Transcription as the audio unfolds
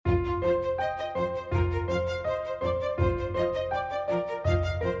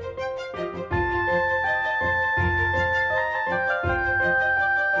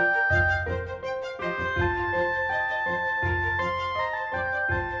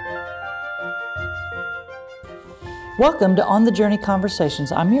Welcome to On the Journey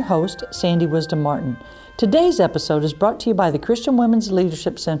Conversations. I'm your host, Sandy Wisdom Martin. Today's episode is brought to you by the Christian Women's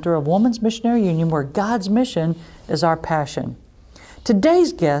Leadership Center of Women's Missionary Union, where God's mission is our passion.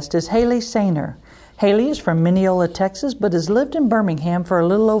 Today's guest is Haley Sainer. Haley is from Mineola, Texas, but has lived in Birmingham for a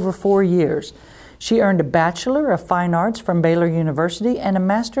little over 4 years. She earned a Bachelor of Fine Arts from Baylor University and a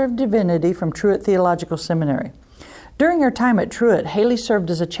Master of Divinity from Truett Theological Seminary. During her time at Truett, Haley served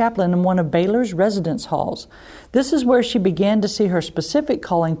as a chaplain in one of Baylor's residence halls. This is where she began to see her specific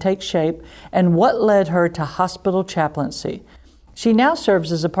calling take shape and what led her to hospital chaplaincy. She now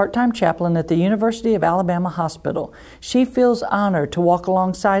serves as a part-time chaplain at the University of Alabama Hospital. She feels honored to walk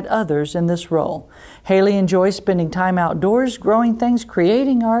alongside others in this role. Haley enjoys spending time outdoors, growing things,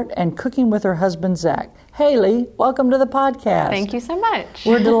 creating art, and cooking with her husband, Zach. Haley, welcome to the podcast. Thank you so much.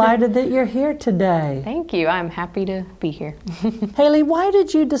 We're delighted that you're here today. Thank you. I'm happy to be here. Haley, why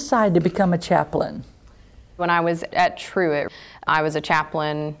did you decide to become a chaplain? When I was at Truett, I was a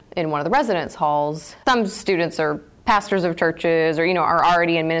chaplain in one of the residence halls. Some students are pastors of churches or, are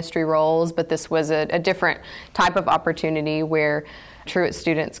already in ministry roles, but this was a different type of opportunity where Truett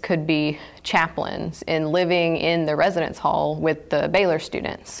students could be chaplains in living in the residence hall with the Baylor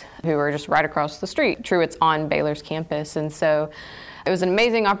students who are just right across the street. Truett's on Baylor's campus, and so it was an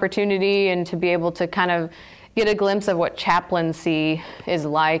amazing opportunity, and to be able to kind of get a glimpse of what chaplaincy is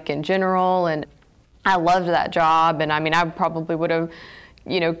like in general, and I loved that job, and I probably would have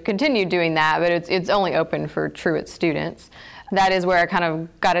continued doing that, but it's only open for Truett students. That is where I kind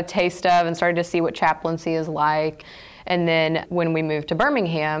of got a taste of and started to see what chaplaincy is like. And then when we moved to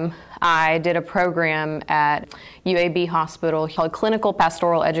Birmingham, I did a program at UAB Hospital called Clinical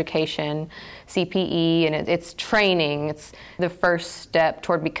Pastoral Education, CPE, and it's training. It's the first step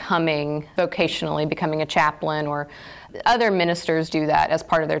toward vocationally becoming a chaplain, or other ministers do that as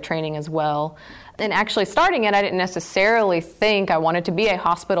part of their training as well. And actually starting it, I didn't necessarily think I wanted to be a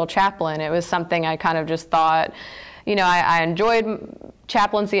hospital chaplain. It was something I kind of just thought, I enjoyed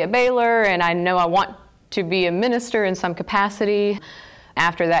chaplaincy at Baylor, and I know I want to be a minister in some capacity.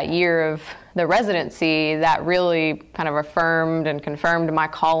 After that year of the residency, that really kind of affirmed and confirmed my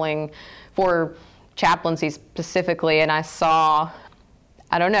calling for chaplaincy specifically, and I saw,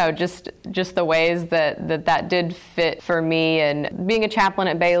 just the ways that did fit for me, and being a chaplain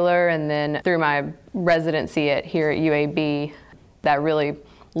at Baylor, and then through my residency here at UAB, that really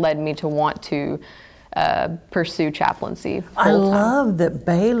led me to want to pursue chaplaincy full-time. I love that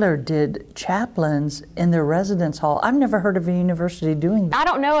Baylor did chaplains in their residence hall. I've never heard of a university doing that. I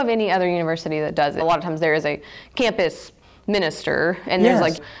don't know of any other university that does it. A lot of times there is a campus minister, and Yes.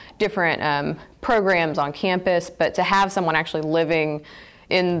 there's different programs on campus, but to have someone actually living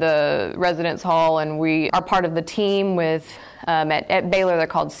in the residence hall, and we are part of the team with, at Baylor they're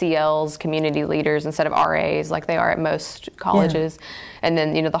called CLs, community leaders, instead of RAs like they are at most colleges. Yeah. And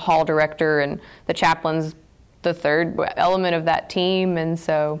then, the hall director and the chaplain's the third element of that team, and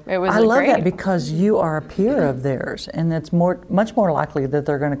so it was I love great. that because you are a peer of theirs, and it's much more likely that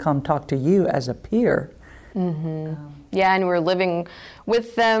they're going to come talk to you as a peer. Mm-hmm. Yeah, and we're living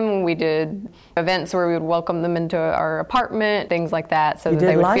with them. We did events where we would welcome them into our apartment, things like that, so that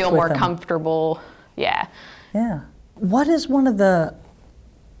they would feel more comfortable. Yeah. Yeah. What is one of the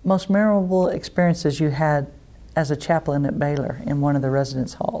most memorable experiences you had as a chaplain at Baylor in one of the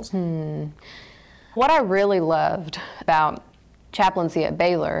residence halls? What I really loved about chaplaincy at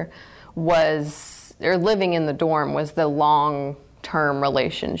Baylor living in the dorm, was the long-term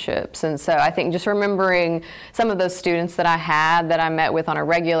relationships. And so I think just remembering some of those students that I had that I met with on a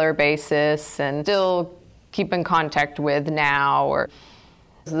regular basis and still keep in contact with now, or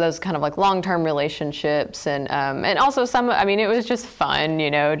those kind of long-term relationships, and also it was just fun,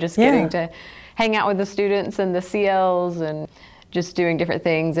 getting to hang out with the students and the CLs and just doing different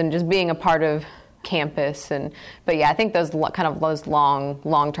things and just being a part of campus. But I think those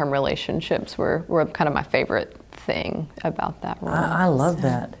long-term relationships were kind of my favorite thing about that role. I love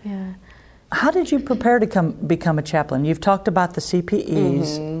that. Yeah. How did you prepare to become a chaplain? You've talked about the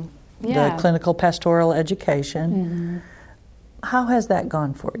CPEs, the Clinical Pastoral Education. Mm-hmm. How has that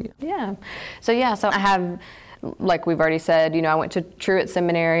gone for you? Yeah. So I have, like we've already said, I went to Truett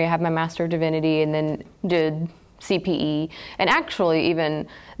Seminary, I have my Master of Divinity, and then did CPE. And actually, even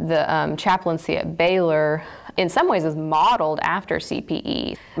the chaplaincy at Baylor, in some ways, is modeled after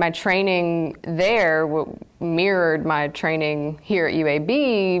CPE. My training there mirrored my training here at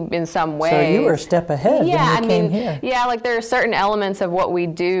UAB in some ways. So you were a step ahead when you came here. Yeah, there are certain elements of what we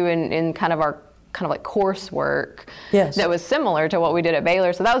do in kind of our kind of like coursework Yes. that was similar to what we did at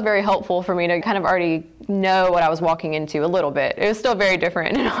Baylor. So that was very helpful for me to kind of already know what I was walking into a little bit. It was still very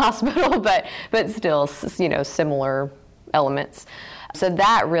different in a hospital, but still, similar elements. So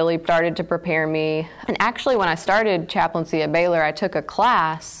that really started to prepare me. And actually, when I started chaplaincy at Baylor, I took a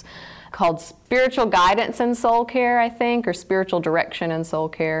class called Spiritual Guidance in Soul Care, I think, or Spiritual Direction in Soul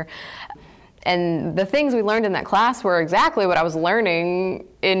Care. And the things we learned in that class were exactly what I was learning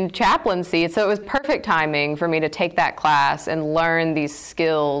in chaplaincy. So it was perfect timing for me to take that class and learn these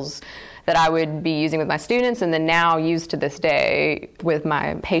skills that I would be using with my students and then now use to this day with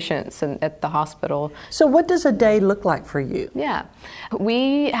my patients at the hospital. So what does a day look like for you? Yeah.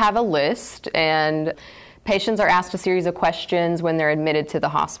 We have a list, and patients are asked a series of questions when they're admitted to the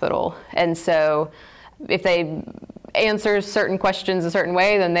hospital. And so if they answer certain questions a certain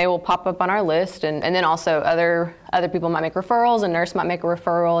way, then they will pop up on our list. And then also other people might make referrals. A nurse might make a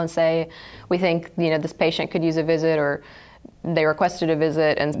referral and say, we think this patient could use a visit, or they requested a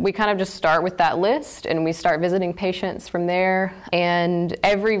visit. And we kind of just start with that list and we start visiting patients from there. And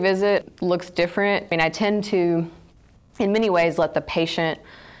every visit looks different. I tend to, in many ways, let the patient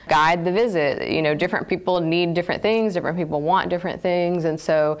guide the visit. Different people need different things, different people want different things. And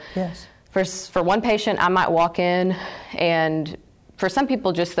so yes. For one patient, I might walk in, and for some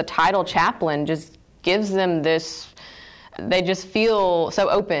people, just the title chaplain just gives them this, they just feel so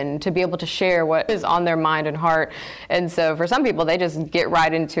open to be able to share what is on their mind and heart. And so for some people, they just get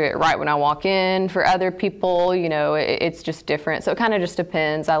right into it right when I walk in. For other people, it's just different. So it kind of just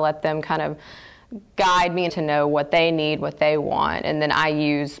depends. I let them kind of guide me to know what they need, what they want, and then I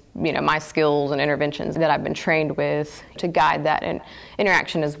use my skills and interventions that I've been trained with to guide that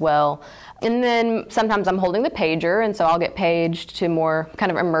interaction as well. And then sometimes I'm holding the pager, and so I'll get paged to more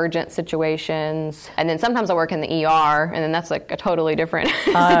kind of emergent situations. And then sometimes I work in the ER, and then that's like a totally different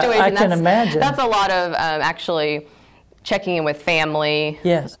situation. I can imagine. That's a lot of actually checking in with family.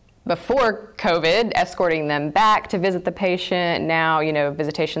 Yes. Before COVID, escorting them back to visit the patient. Now,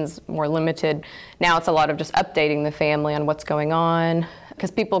 visitation's more limited. Now it's a lot of just updating the family on what's going on,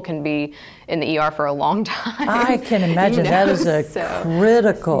 because people can be in the ER for a long time. I can imagine. That is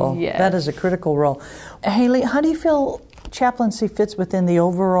critical. Yes. That is a critical role. Haley, how do you feel chaplaincy fits within the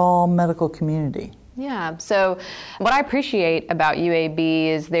overall medical community? Yeah, so what I appreciate about UAB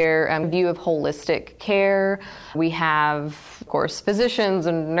is their view of holistic care. We have, of course, physicians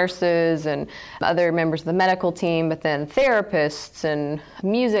and nurses and other members of the medical team, but then therapists and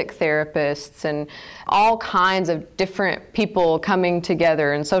music therapists and all kinds of different people coming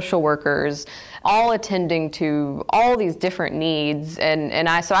together, and social workers, all attending to all these different needs.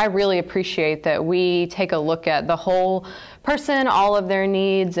 So I really appreciate that we take a look at the whole person, all of their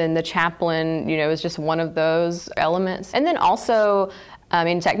needs, and the chaplain, is just one of those elements. And then also,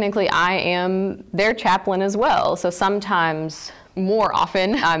 technically I am their chaplain as well. So sometimes, more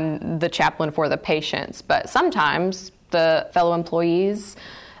often, I'm the chaplain for the patients, but sometimes the fellow employees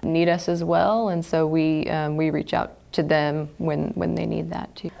need us as well, and so we reach out to them when they need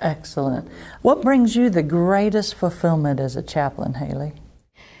that too. Excellent. What brings you the greatest fulfillment as a chaplain, Haley?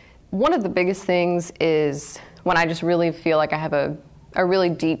 One of the biggest things is when I just really feel like I have a really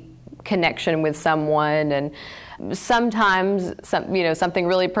deep connection with someone, and sometimes something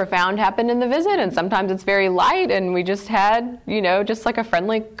really profound happened in the visit, and sometimes it's very light and we just had just like a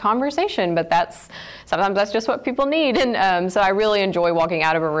friendly conversation, but sometimes that's just what people need. And so I really enjoy walking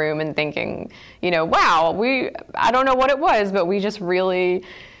out of a room and thinking, wow, I don't know what it was, but we just really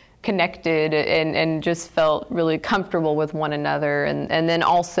connected and just felt really comfortable with one another. And then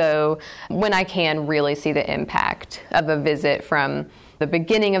also when I can really see the impact of a visit from the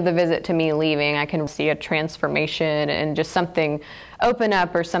beginning of the visit to me leaving, I can see a transformation and just something open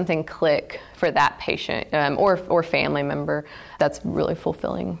up or something click for that patient or family member. That's really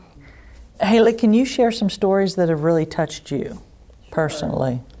fulfilling. Haley, can you share some stories that have really touched you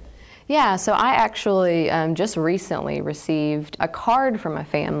personally? Yeah, so I actually just recently received a card from a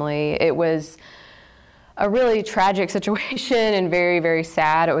family. It was a really tragic situation and very, very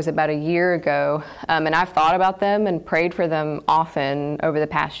sad. It was about a year ago, and I've thought about them and prayed for them often over the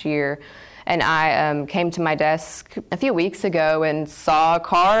past year. And I came to my desk a few weeks ago and saw a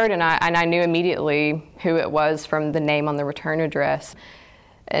card, and I knew immediately who it was from the name on the return address.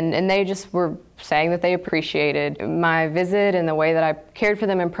 And they just were saying that they appreciated my visit and the way that I cared for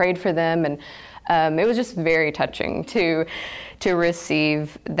them and prayed for them. And it was just very touching to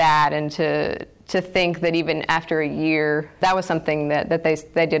receive that, and to think that even after a year, that was something that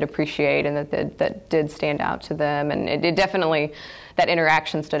they did appreciate and that did stand out to them. And it definitely, that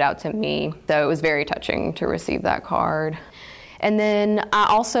interaction stood out to me. So it was very touching to receive that card. And then I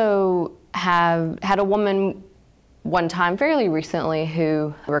also have had a woman one time fairly recently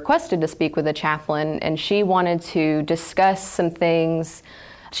who requested to speak with a chaplain, and she wanted to discuss some things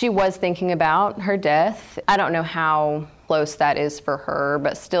she was thinking about her death. I don't know how close that is for her,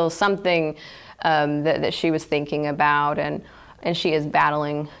 but still something that she was thinking about, and she is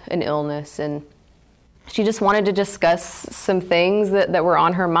battling an illness, and she just wanted to discuss some things that were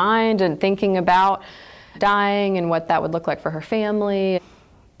on her mind and thinking about dying and what that would look like for her family.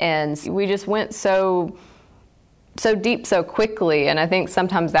 And we just went so deep so quickly, and I think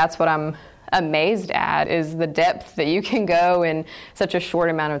sometimes that's what I'm amazed at, is the depth that you can go in such a short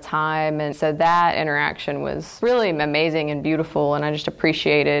amount of time. And so that interaction was really amazing and beautiful, and I just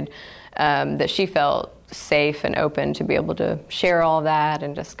appreciated that she felt safe and open to be able to share all of that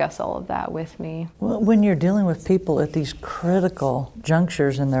and discuss all of that with me. Well, when you're dealing with people at these critical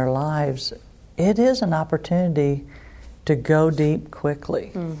junctures in their lives, it is an opportunity to go deep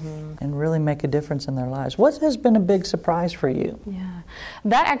quickly and really make a difference in their lives. What has been a big surprise for you? Yeah,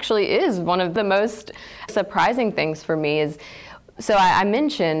 that actually is one of the most surprising things for me. Is so I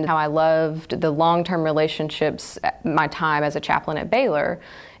mentioned how I loved the long-term relationships, my time as a chaplain at Baylor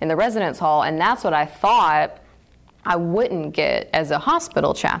in the residence hall, and that's what I thought I wouldn't get as a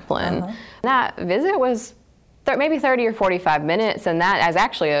hospital chaplain. That visit was maybe 30 or 45 minutes, and that is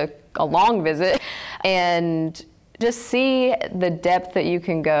actually a long visit. And just see the depth that you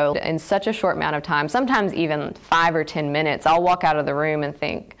can go in such a short amount of time, sometimes even 5 or 10 minutes. I'll walk out of the room and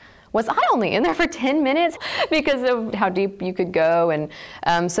think, was I only in there for 10 minutes? Because of how deep you could go. And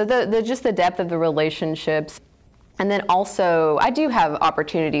so just the depth of the relationships. And then also, I do have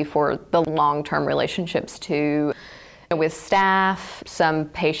opportunity for the long-term relationships too. With staff, some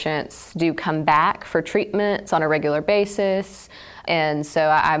patients do come back for treatments on a regular basis. And so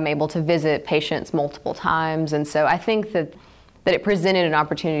I'm able to visit patients multiple times. And so I think that it presented an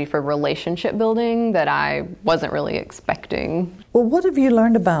opportunity for relationship building that I wasn't really expecting. Well, what have you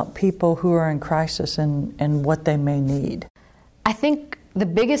learned about people who are in crisis and what they may need? I think the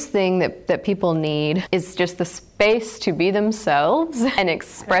biggest thing that people need is just the space to be themselves and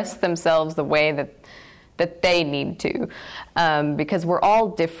express themselves the way that they need to, because we're all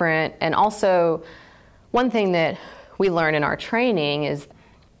different. And also, one thing that we learn in our training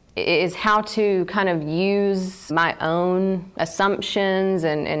is how to kind of use my own assumptions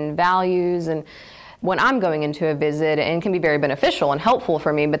and values. And when I'm going into a visit, and can be very beneficial and helpful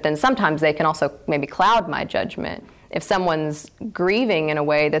for me, but then sometimes they can also maybe cloud my judgment. If someone's grieving in a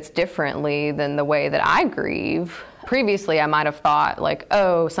way that's differently than the way that I grieve, previously I might have thought like,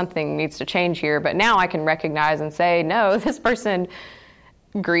 oh, something needs to change here, but now I can recognize and say, no, this person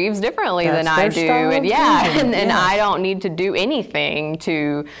grieves differently than I do, and I don't need to do anything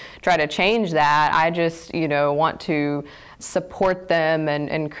to try to change that. I just want to support them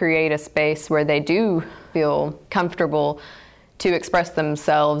and create a space where they do feel comfortable to express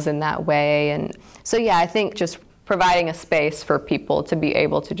themselves in that way. And so I think just providing a space for people to be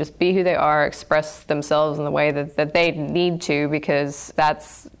able to just be who they are, express themselves in the way that they need to, because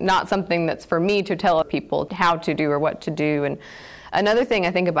that's not something that's for me to tell people how to do or what to do. And another thing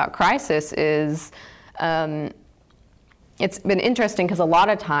I think about crisis is it's been interesting because a lot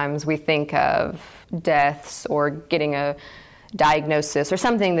of times we think of deaths or getting a diagnosis or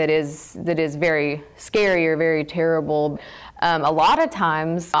something that is very scary or very terrible. A lot of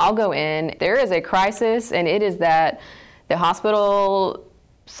times I'll go in, there is a crisis, and it is that the hospital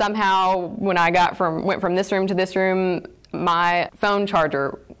somehow, when I went from this room to this room, my phone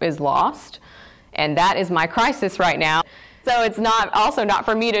charger is lost, and that is my crisis right now. So it's also not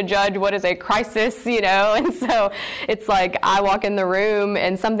for me to judge what is a crisis, and so it's like I walk in the room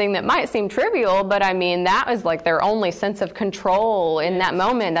and something that might seem trivial, but I mean, that is like their only sense of control in that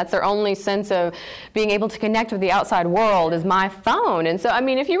moment. That's their only sense of being able to connect with the outside world is my phone. And so, I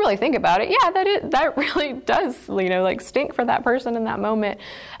mean, if you really think about it, that really does, stink for that person in that moment.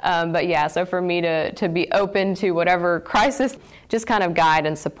 So for me to be open to whatever crisis, just kind of guide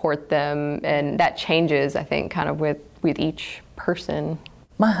and support them, and that changes, I think, kind of with each person.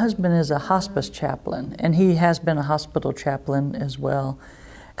 My husband is a hospice chaplain, and he has been a hospital chaplain as well.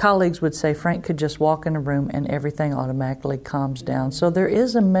 Colleagues would say Frank could just walk in a room and everything automatically calms down. So there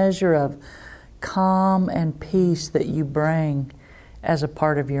is a measure of calm and peace that you bring as a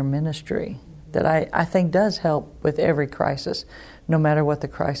part of your ministry that I think does help with every crisis, no matter what the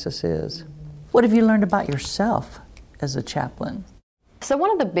crisis is. What have you learned about yourself as a chaplain? So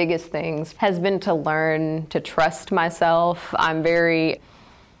one of the biggest things has been to learn to trust myself. I'm very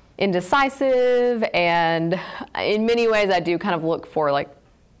indecisive, and in many ways I do kind of look for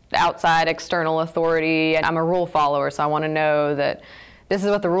outside external authority. I'm a rule follower, so I want to know that this is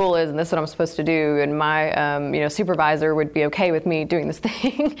what the rule is and this is what I'm supposed to do, and my supervisor would be okay with me doing this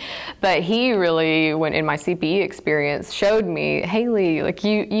thing. But he really, when in my CPE experience, showed me, Haley, like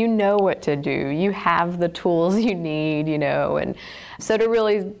you know what to do. You have the tools you need, and so to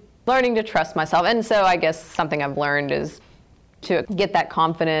really learning to trust myself. And so I guess something I've learned is to get that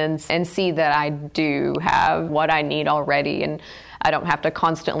confidence and see that I do have what I need already, and I don't have to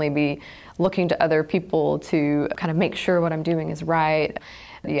constantly be looking to other people to kind of make sure what I'm doing is right.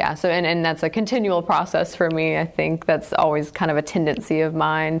 Yeah, so and that's a continual process for me. I think that's always kind of a tendency of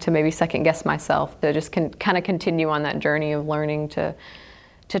mine to maybe second guess myself, to just kind of continue on that journey of learning to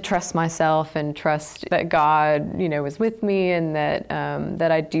trust myself and trust that God, is with me, and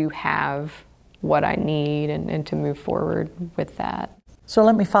that I do have what I need, and to move forward with that. So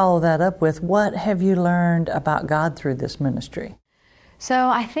let me follow that up with, what have you learned about God through this ministry? So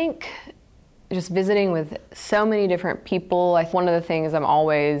I think just visiting with so many different people, one of the things I'm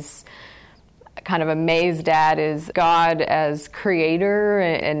always kind of amazed at is God as creator,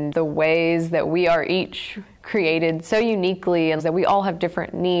 and the ways that we are each created so uniquely, and that we all have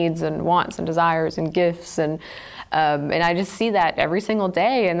different needs and wants and desires and gifts, and I just see that every single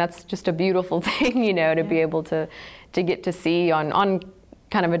day, and that's just a beautiful thing, to be able to get to see on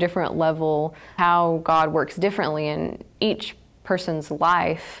kind of a different level how God works differently in each person's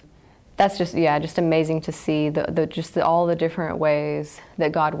life. That's just amazing to see all the different ways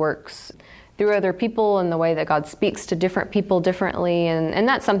that God works through other people, and the way that God speaks to different people differently, and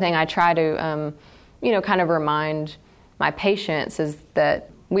that's something I try to kind of remind my patients, is that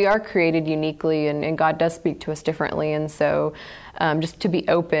we are created uniquely, and God does speak to us differently, and so just to be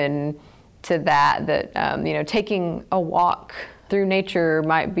open to that taking a walk through nature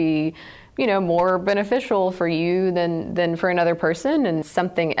might be more beneficial for you than for another person, and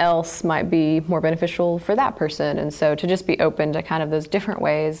something else might be more beneficial for that person. And so to just be open to kind of those different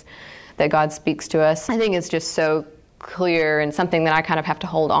ways that God speaks to us, I think it's just so clear, and something that I kind of have to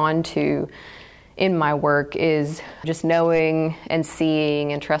hold on to in my work, is just knowing and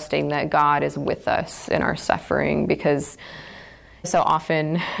seeing and trusting that God is with us in our suffering, because so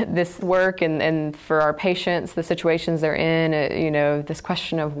often this work and for our patients, the situations they're in, this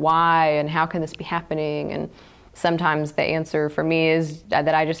question of why and how can this be happening, and sometimes the answer for me is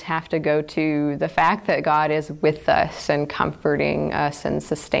that I just have to go to the fact that God is with us and comforting us and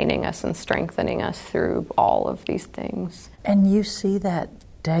sustaining us and strengthening us through all of these things. And you see that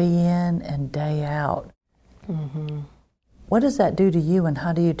day in and day out. Mm-hmm. What does that do to you, and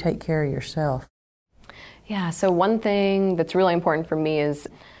how do you take care of yourself? Yeah, so one thing that's really important for me is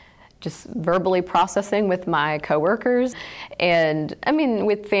just verbally processing with my coworkers, and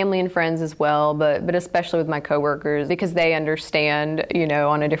with family and friends as well, but especially with my coworkers, because they understand,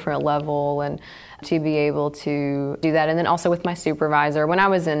 on a different level, and to be able to do that. And then also with my supervisor, when I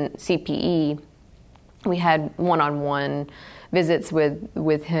was in CPE, we had one-on-one visits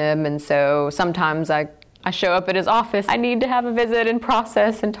with him, and so sometimes I show up at his office. I need to have a visit and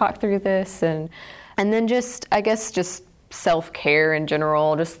process and talk through this, and then just self-care in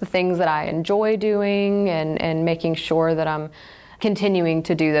general, just the things that I enjoy doing, and making sure that I'm continuing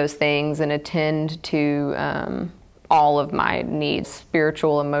to do those things and attend to all of my needs,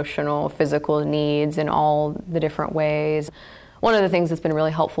 spiritual, emotional, physical needs, in all the different ways. One of the things that's been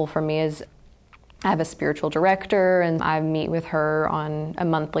really helpful for me is I have a spiritual director, and I meet with her on a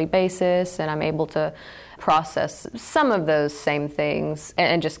monthly basis, and I'm able to process some of those same things,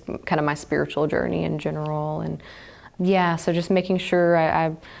 and just kind of my spiritual journey in general. And so just making sure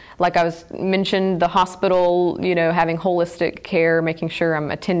I like I was mentioned, the hospital, having holistic care, making sure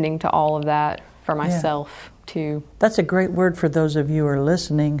I'm attending to all of that for myself too. That's a great word for those of you who are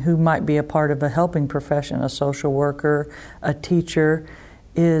listening who might be a part of a helping profession, a social worker, a teacher,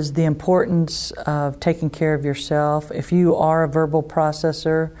 is the importance of taking care of yourself. If you are a verbal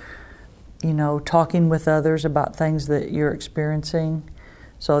processor, talking with others about things that you're experiencing.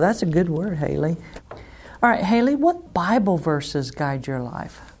 So that's a good word, Haley. All right, Haley, what Bible verses guide your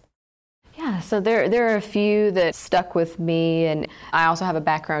life? Yeah, so there are a few that stuck with me, and I also have a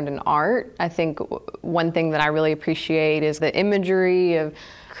background in art. I think one thing that I really appreciate is the imagery of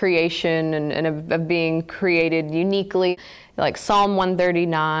creation and of being created uniquely, like Psalm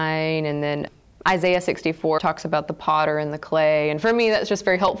 139, and then Isaiah 64 talks about the potter and the clay. And for me, that's just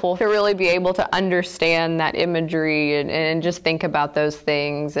very helpful to really be able to understand that imagery and just think about those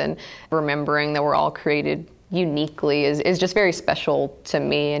things, and remembering that we're all created uniquely is just very special to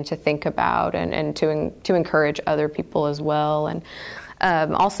me, and to think about, and to encourage other people as well. And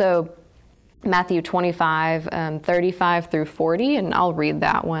also Matthew 25, 35 through 40, and I'll read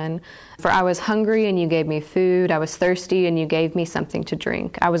that one. For I was hungry, and you gave me food. I was thirsty, and you gave me something to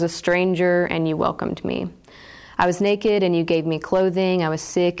drink. I was a stranger, and you welcomed me. I was naked, and you gave me clothing. I was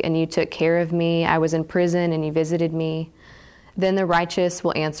sick, and you took care of me. I was in prison, and you visited me. Then the righteous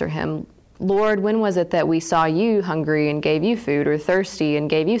will answer him, Lord, when was it that we saw you hungry and gave you food, or thirsty and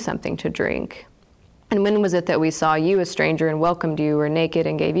gave you something to drink? And when was it that we saw you a stranger and welcomed you, or naked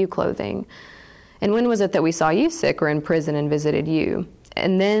and gave you clothing? And when was it that we saw you sick or in prison and visited you?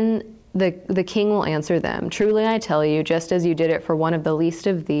 And then the king will answer them, truly I tell you, just as you did it for one of the least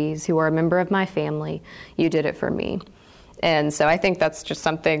of these who are a member of my family, you did it for me. And so I think that's just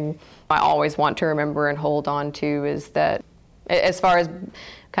something I always want to remember and hold on to, is that as far as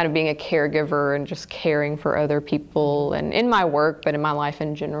kind of being a caregiver and just caring for other people, and in my work, but in my life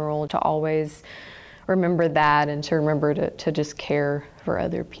in general, to always remember that and to remember to just care for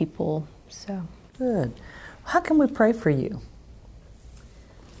other people. So good. How can we pray for you?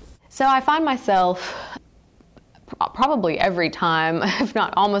 So I find myself probably every time, if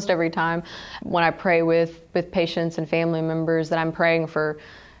not almost every time, when I pray with patients and family members, that I'm praying for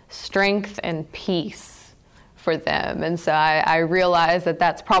strength and peace for them. And so I realize that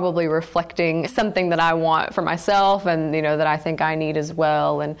that's probably reflecting something that I want for myself, and that I think I need as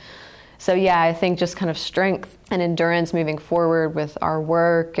well. And so I think just kind of strength and endurance moving forward with our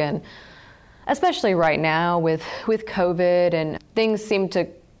work, and especially right now with COVID, and things seem to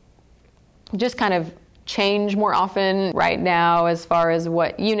just kind of change more often right now as far as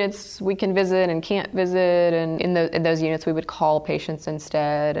what units we can visit and can't visit. And in those units we would call patients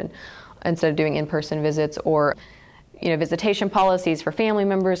instead of doing in-person visits, or visitation policies for family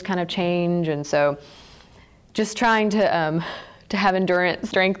members kind of change. And so just trying to have endurance,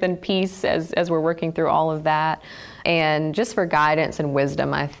 strength, and peace as we're working through all of that, and just for guidance and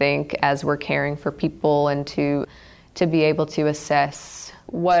wisdom, I think, as we're caring for people, and to be able to assess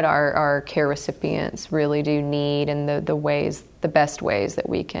what our care recipients really do need, and the best ways that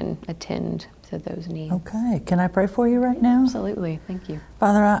we can attend to those needs. Okay. Can I pray for you right now? Absolutely. Thank you.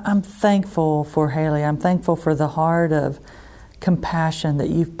 Father, I'm thankful for Haley. I'm thankful for the heart of compassion that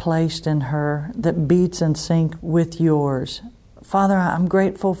you've placed in her that beats in sync with yours. Father, I'm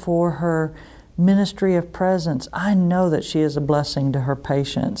grateful for her ministry of presence. I know that she is a blessing to her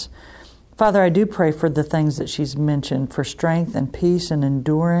patients. Father, I do pray for the things that she's mentioned, for strength and peace and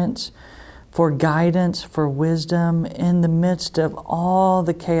endurance, for guidance, for wisdom in the midst of all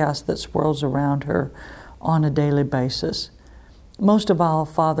the chaos that swirls around her on a daily basis. Most of all,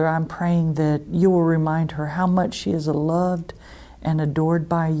 Father, I'm praying that you will remind her how much she is loved and adored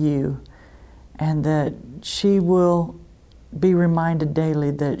by you, and that she will be reminded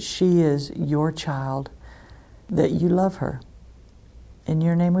daily that she is your child, that you love her. In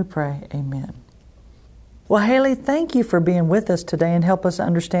your name we pray, amen. Well, Haley, thank you for being with us today and help us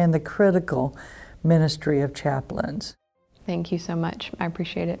understand the critical ministry of chaplains. Thank you so much. I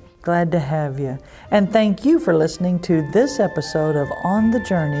appreciate it. Glad to have you. And thank you for listening to this episode of On the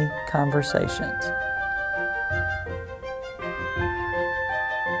Journey Conversations.